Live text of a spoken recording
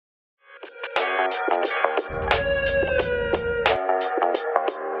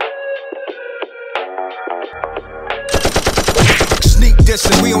Sneak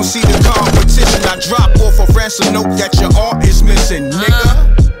dissing, we don't see the competition. I drop off a ransom note that your art is missing,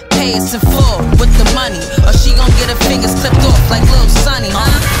 nigga. Pay us in full with the money, or she gon' get her fingers clipped off like Lil Sonny,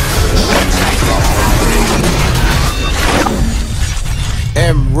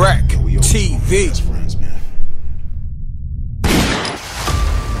 MRecktv.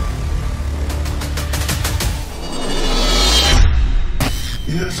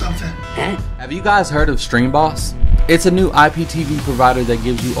 You hear something? Have you guys heard of StreamBoss? It's a new IPTV provider that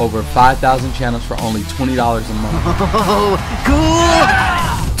gives you over 5,000 channels for only $20 a month. Oh,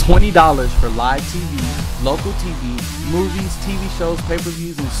 cool! $20 for live TV, local TV, movies, TV shows,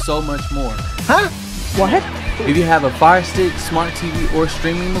 pay-per-views, and so much more. Huh? What? If you have a Fire Stick, smart TV, or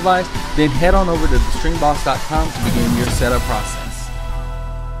streaming device, then head on over to thestreamboss.com to begin your setup process.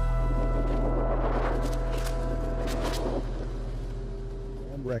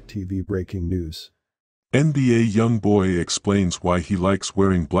 MRecktv breaking news. NBA YoungBoy explains why he likes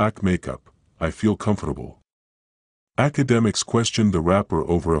wearing black makeup. I feel comfortable. Academics questioned the rapper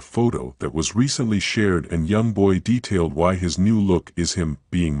over a photo that was recently shared, and YoungBoy detailed why his new look is him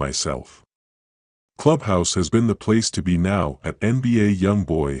being myself. Clubhouse has been the place to be now. At NBA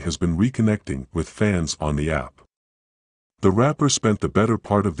YoungBoy has been reconnecting with fans on the app. The rapper spent the better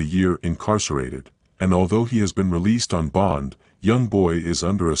part of the year incarcerated, and although he has been released on bond, YoungBoy is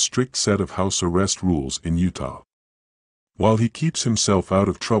under a strict set of house arrest rules in Utah. While he keeps himself out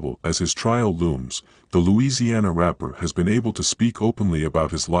of trouble as his trial looms, the Louisiana rapper has been able to speak openly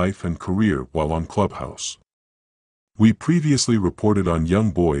about his life and career while on Clubhouse. We previously reported on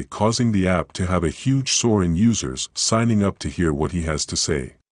YoungBoy causing the app to have a huge soar in users signing up to hear what he has to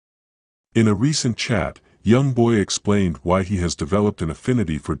say. In a recent chat, YoungBoy explained why he has developed an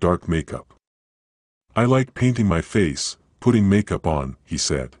affinity for dark makeup. I like painting my face, putting makeup on, he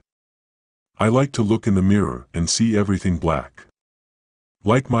said. I like to look in the mirror and see everything black.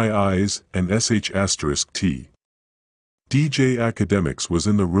 Like my eyes and sh*t. DJ Academics was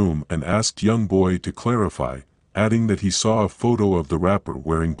in the room and asked YoungBoy to clarify, adding that he saw a photo of the rapper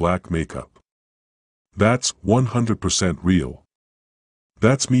wearing black makeup. That's 100% real.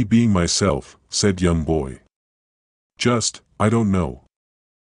 That's me being myself, said YoungBoy. Just, I don't know.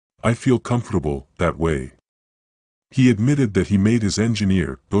 I feel comfortable that way. He admitted that he made his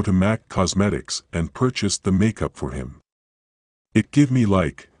engineer go to MAC Cosmetics and purchased the makeup for him. It give me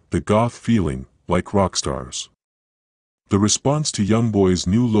like, the goth feeling, like rockstars. The response to YoungBoy's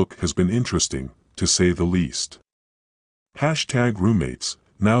new look has been interesting, to say the least. #roommates,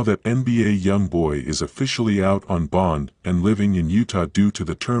 now that NBA YoungBoy is officially out on bond and living in Utah due to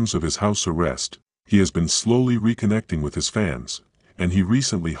the terms of his house arrest, he has been slowly reconnecting with his fans, and he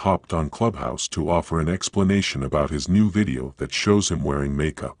recently hopped on Clubhouse to offer an explanation about his new video that shows him wearing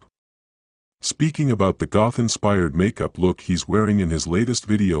makeup. Speaking about the goth-inspired makeup look he's wearing in his latest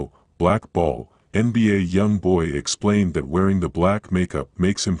video, Black Ball, NBA YoungBoy explained that wearing the black makeup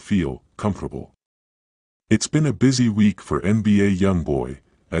makes him feel comfortable. It's been a busy week for NBA YoungBoy,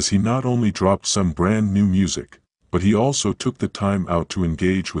 as he not only dropped some brand new music, but he also took the time out to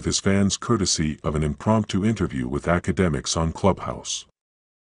engage with his fans courtesy of an impromptu interview with Academics on Clubhouse.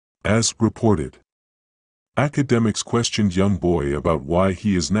 As reported, Academics questioned YoungBoy about why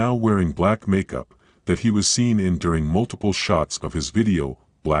he is now wearing black makeup that he was seen in during multiple shots of his video,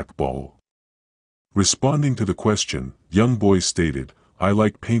 Black Ball. Responding to the question, YoungBoy stated, I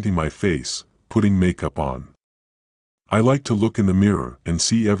like painting my face, putting makeup on. I like to look in the mirror and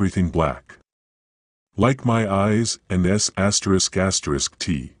see everything black. Like my eyes and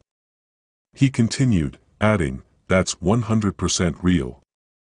sh*t. He continued, adding, that's 100% real.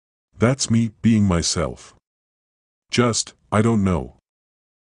 That's me being myself. Just, I don't know.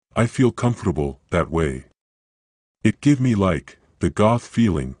 I feel comfortable that way. It give me like, the goth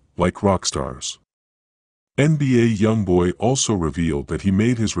feeling, like rockstars. NBA YoungBoy also revealed that he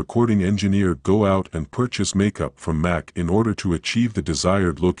made his recording engineer go out and purchase makeup from MAC in order to achieve the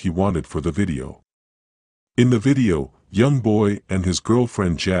desired look he wanted for the video. In the video, YoungBoy and his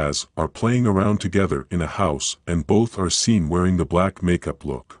girlfriend Jazz are playing around together in a house and both are seen wearing the black makeup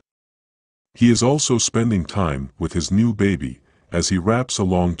look. He is also spending time with his new baby, as he raps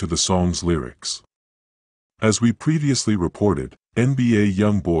along to the song's lyrics. As we previously reported, NBA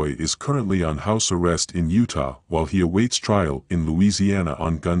YoungBoy is currently on house arrest in Utah while he awaits trial in Louisiana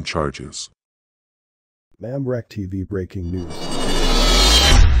on gun charges. MRecktv breaking news.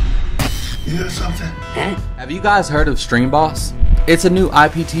 You hear something? Have you guys heard of StreamBoss? It's a new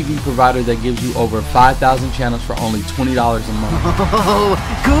IPTV provider that gives you over 5,000 channels for only $20 a month. Oh,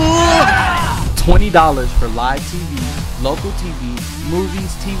 cool! $20 for live TV, local TV,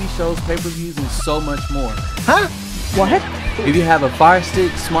 movies, TV shows, pay-per-views, and so much more. Huh? What? If you have a Fire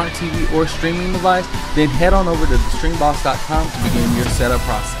Stick, smart TV, or streaming device, then head on over to thestreamboss.com to begin your setup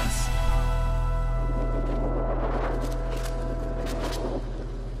process.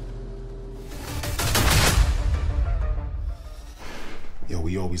 Yo,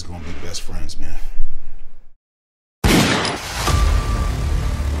 we always gonna be best friends, man.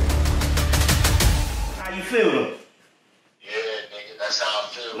 How you feeling? Yeah, nigga, that's how I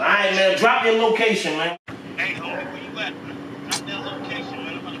feel. Alright, man, drop your location, man. Hey, homie, where you at, man? Drop that location,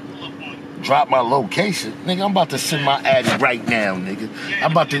 man. I'm about to pull up on you. Drop my location? Nigga, I'm about to send my addy right now, nigga.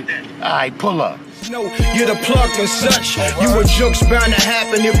 I'm about to... Alright, pull up. No, you're the plug and such. You a joke's bound to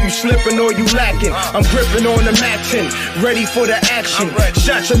happen if you slipping or you lacking. I'm gripping on the matching, ready for the action.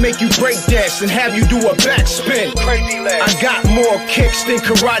 Shots to make you break dance and have you do a backspin. I got more kicks than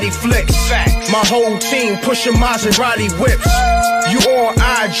karate flicks. My whole team pushing Maserati whips. You on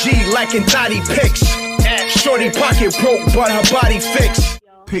IG liking thotty pics. Shorty pocket broke, but her body fixed.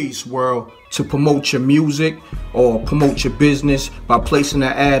 Peace, world. To promote your music or promote your business by placing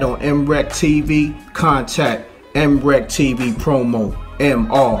an ad on MRecktv, contact MRecktv promo,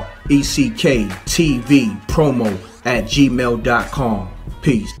 MRecktv promo @gmail.com.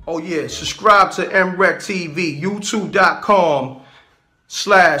 Peace. Oh yeah, subscribe to MRecktv,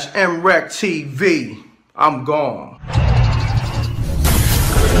 youtube.com/MRecktv. I'm gone.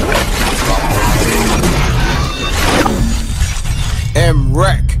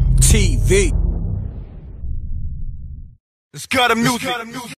 MRecktv. It's got a music.